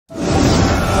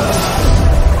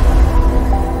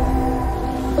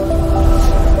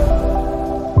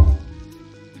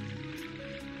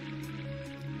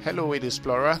Hello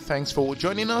Explorer, thanks for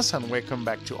joining us and welcome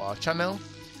back to our channel.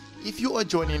 If you are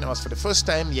joining us for the first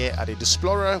time here at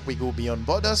Explorer, we go beyond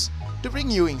borders to bring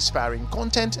you inspiring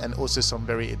content and also some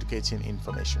very educating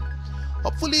information.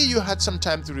 Hopefully you had some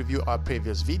time to review our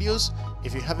previous videos.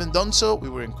 If you haven't done so, we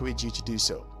will encourage you to do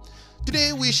so.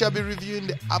 Today we shall be reviewing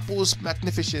the Apple's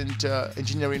magnificent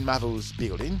engineering marvels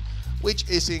building, which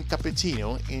is in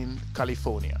Cupertino in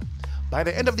California. By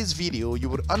the end of this video, you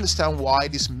would understand why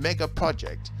this mega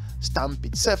project stamped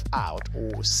itself out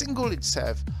or singled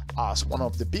itself as one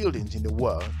of the buildings in the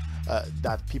world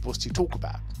that people still talk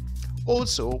about.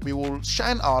 Also, we will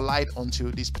shine our light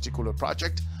onto this particular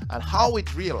project and how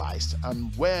it realized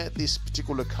and where this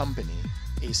particular company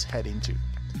is heading to.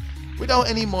 Without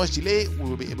any much delay, we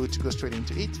will be able to go straight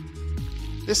into it.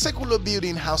 The circular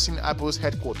building housing Apple's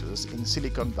headquarters in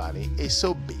Silicon Valley is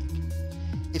so big.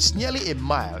 It's nearly a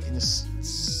mile in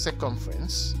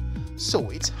circumference,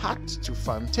 so it's hard to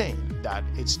maintain that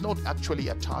it's not actually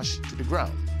attached to the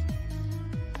ground.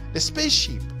 The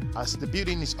spaceship, as the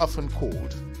building is often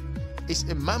called, is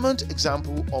a mammoth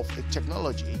example of a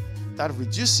technology that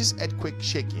reduces earthquake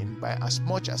shaking by as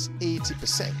much as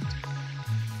 80%.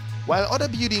 While other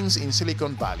buildings in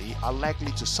Silicon Valley are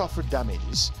likely to suffer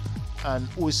damages and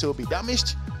also be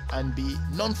damaged and be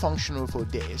non-functional for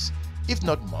days, if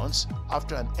not months,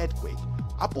 after an earthquake,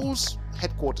 Apple's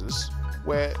headquarters,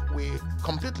 where we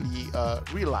completely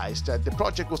realized that the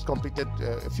project was completed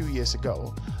a few years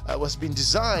ago, was being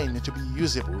designed to be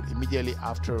usable immediately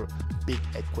after big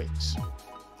earthquakes.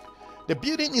 The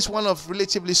building is one of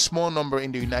relatively small number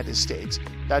in the United States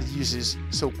that uses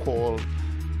so-called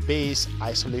base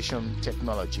isolation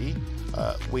technology,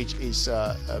 which is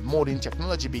modern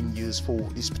technology being used for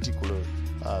these particular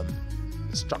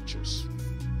structures.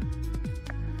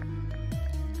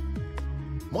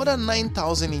 More than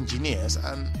 9,000 engineers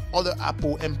and other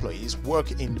Apple employees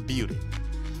work in the building,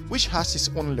 which has its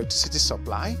own electricity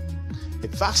supply, a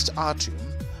vast atrium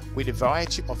with a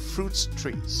variety of fruit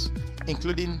trees,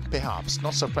 including, perhaps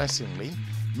not surprisingly,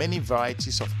 many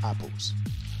varieties of apples.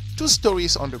 2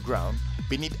 stories underground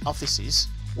beneath offices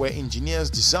where engineers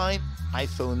design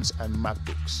iPhones and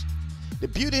MacBooks. The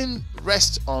building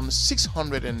rests on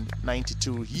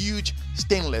 692 huge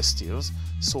stainless steel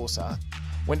saucers.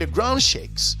 When the ground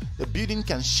shakes, the building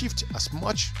can shift as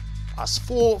much as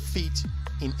 4 feet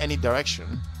in any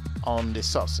direction on the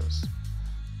saucers.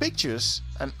 Pictures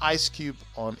an ice cube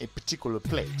on a particular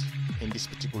plate in this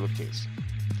particular case.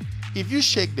 If you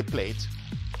shake the plate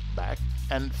back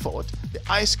and forth, the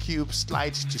ice cube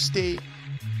slides to stay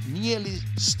nearly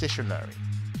stationary.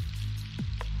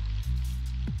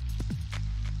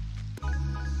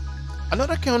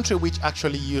 Another country which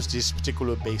actually used this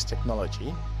particular base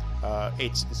technology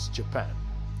it's Japan.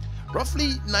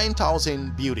 Roughly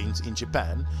 9,000 buildings in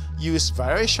Japan use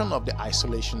variation of the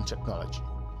isolation technology.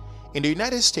 In the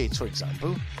United States, for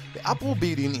example, the Apple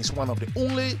building is one of the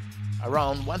only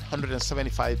around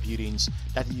 175 buildings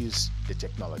that use the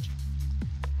technology.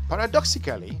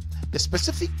 Paradoxically, the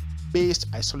specific based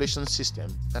isolation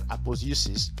system that Apple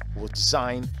uses was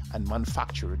designed and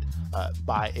manufactured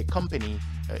by a company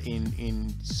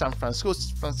in San Francisco,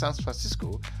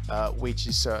 which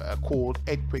is called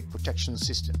Earthquake Protection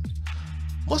System.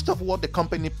 Most of what the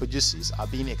company produces are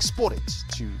being exported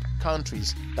to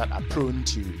countries that are prone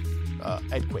to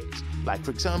earthquakes, like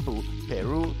for example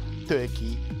Peru,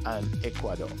 Turkey, and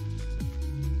Ecuador.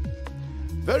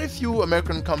 Very few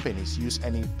American companies use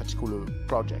any particular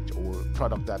project or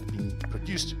product that is being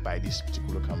produced by this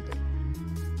particular company.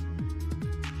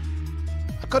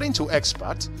 According to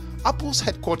experts, Apple's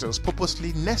headquarters,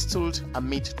 purposely nestled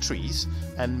amid trees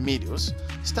and meadows,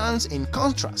 stands in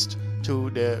contrast to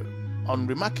the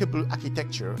unremarkable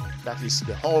architecture that is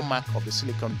the hallmark of the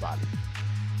Silicon Valley.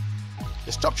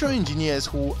 The structural engineers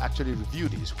who actually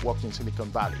reviewed this work in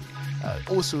Silicon Valley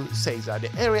also says that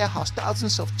the area has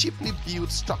thousands of cheaply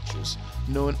built structures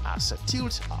known as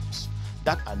tilt-ups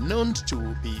that are known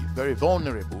to be very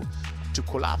vulnerable to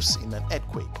collapse in an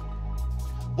earthquake.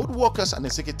 Both workers and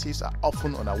executives are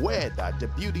often unaware that the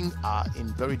buildings are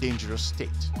in very dangerous state.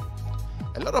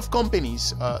 A lot of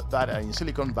companies that are in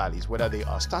Silicon Valley, whether they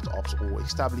are startups or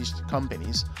established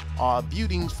companies, are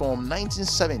building from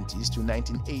 1970s to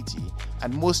 1980,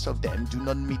 and most of them do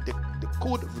not meet the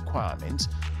code requirements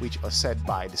which are set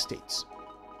by the states.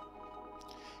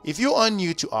 If you are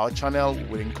new to our channel, we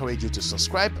will encourage you to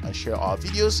subscribe and share our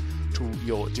videos to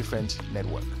your different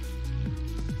network.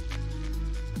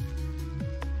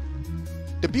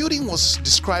 The building was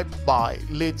described by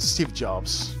late Steve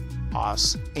Jobs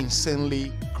as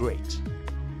insanely great.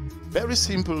 Very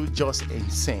simple, just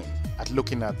insane at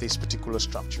looking at this particular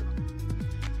structure.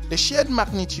 The sheer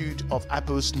magnitude of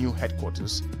Apple's new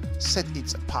headquarters set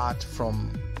it apart from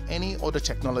any other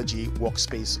technology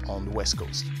workspace on the West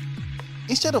Coast.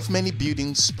 Instead of many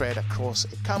buildings spread across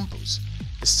a campus,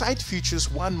 the site features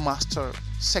one master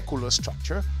circular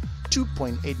structure,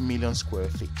 2.8 million square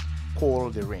feet,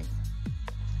 called the Ring,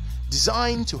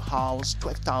 designed to house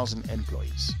 12,000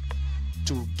 employees.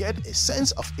 To get a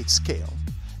sense of its scale,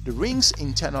 the Ring's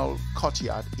internal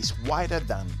courtyard is wider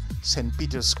than St.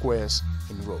 Peter's Squares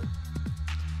in Rome.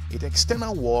 Its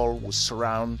external wall will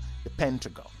surround the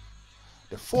Pentagon.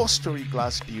 The four-story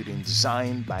glass building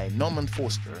designed by Norman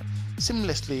Foster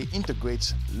seamlessly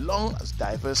integrates long and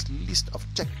diverse list of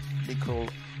technical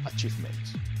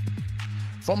achievements.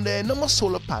 From the enormous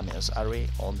solar panels array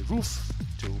on the roof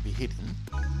to be hidden,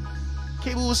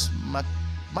 cables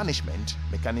management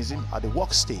mechanism at the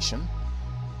workstation,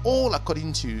 all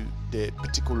according to the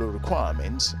particular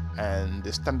requirements and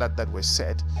the standard that were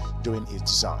set during its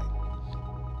design.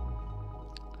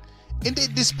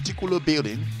 Indeed, this particular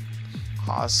building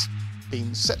has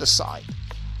been set aside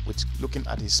with looking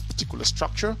at its particular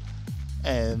structure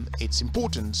and its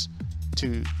importance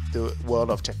to the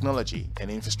world of technology and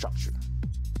infrastructure.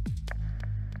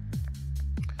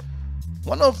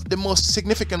 One of the most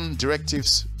significant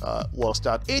directives was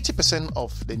that 80%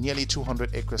 of the nearly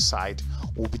 200-acre site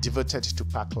will be devoted to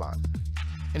parkland.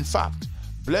 In fact,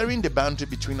 blurring the boundary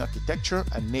between architecture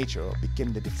and nature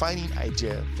became the defining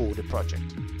idea for the project.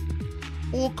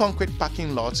 All concrete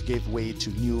parking lots gave way to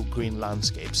new green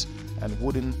landscapes and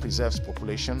wooden preserves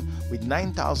population with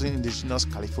 9,000 indigenous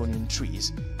Californian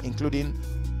trees, including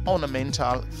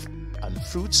ornamental and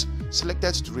fruits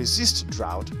selected to resist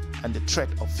drought and the threat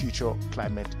of future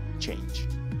climate change.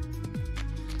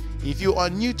 If you are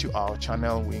new to our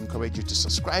channel, we encourage you to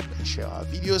subscribe and share our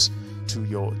videos to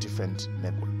your different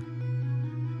networks.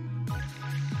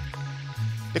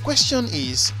 The question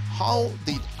is, how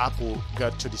did Apple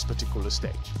get to this particular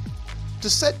stage? To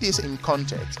set this in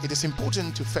context, it is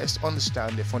important to first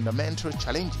understand the fundamental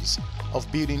challenges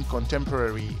of building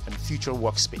contemporary and future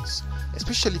workspace,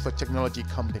 especially for technology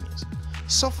companies.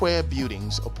 Software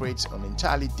buildings operate on an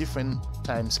entirely different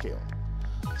time scale.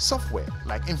 Software,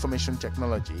 like information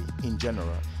technology in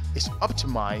general, is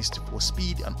optimized for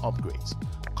speed and upgrades,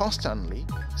 constantly,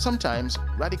 sometimes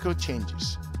radical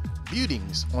changes.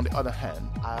 Buildings, on the other hand,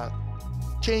 are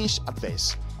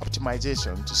change-adverse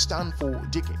optimization to stand for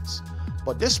decades.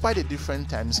 But despite a different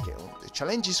time scale, the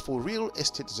challenges for real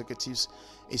estate executives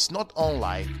is not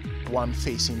unlike one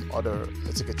facing other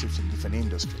executives in different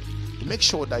industries, to make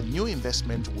sure that new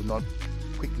investment will not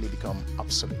quickly become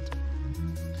obsolete.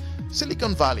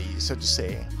 Silicon Valley, so to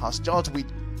say, has dealt with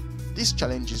these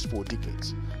challenges for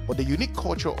decades, but the unique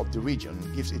culture of the region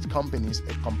gives its companies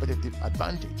a competitive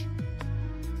advantage.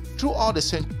 Throughout the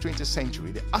 20th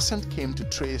century, the accent came to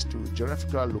trace to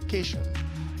geographical location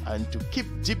and to keep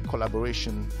deep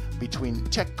collaboration between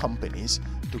tech companies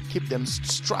to keep them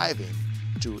striving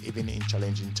to even in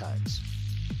challenging times.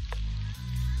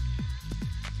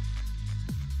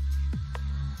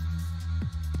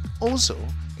 Also,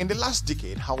 in the last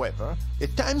decade, however, the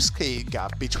time-scale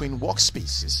gap between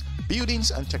workspaces,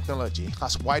 buildings and technology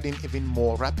has widened even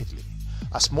more rapidly,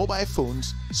 as mobile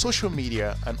phones, social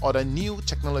media and other new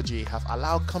technology have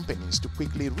allowed companies to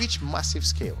quickly reach massive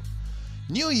scale.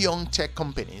 New young tech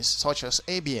companies such as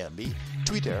Airbnb,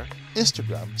 Twitter,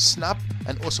 Instagram, Snap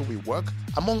and also WeWork,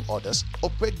 among others,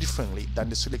 operate differently than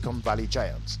the Silicon Valley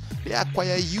giants. They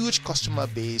acquire a huge customer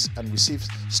base and receive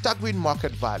staggering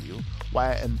market value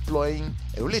while employing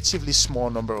a relatively small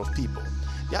number of people.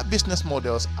 Their business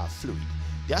models are fluid.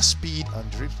 Their speed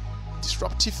and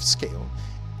disruptive scale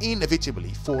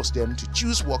inevitably force them to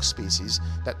choose workspaces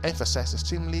that emphasize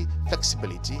extremely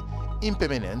flexibility,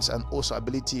 impermanence, and also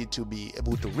ability to be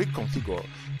able to reconfigure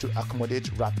to accommodate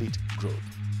rapid growth.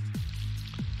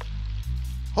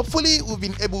 Hopefully, we've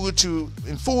been able to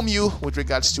inform you with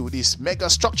regards to this mega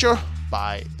structure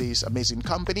by this amazing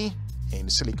company in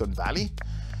Silicon Valley.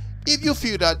 If you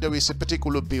feel that there is a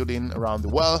particular building around the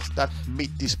world that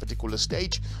meet this particular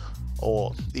stage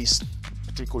or this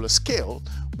particular scale,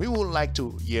 we would like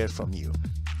to hear from you.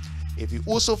 If you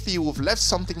also feel we've left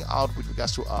something out with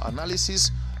regards to our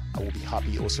analysis, I will be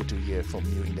happy also to hear from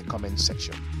you in the comment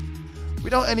section.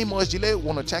 Without any more delay, we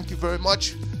want to thank you very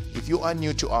much. If you are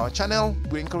new to our channel,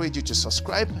 we encourage you to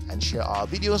subscribe and share our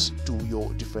videos to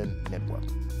your different network.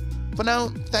 For now,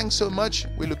 thanks so much.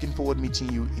 We're looking forward to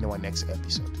meeting you in our next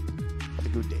episode. Have a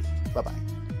good day. Bye-bye.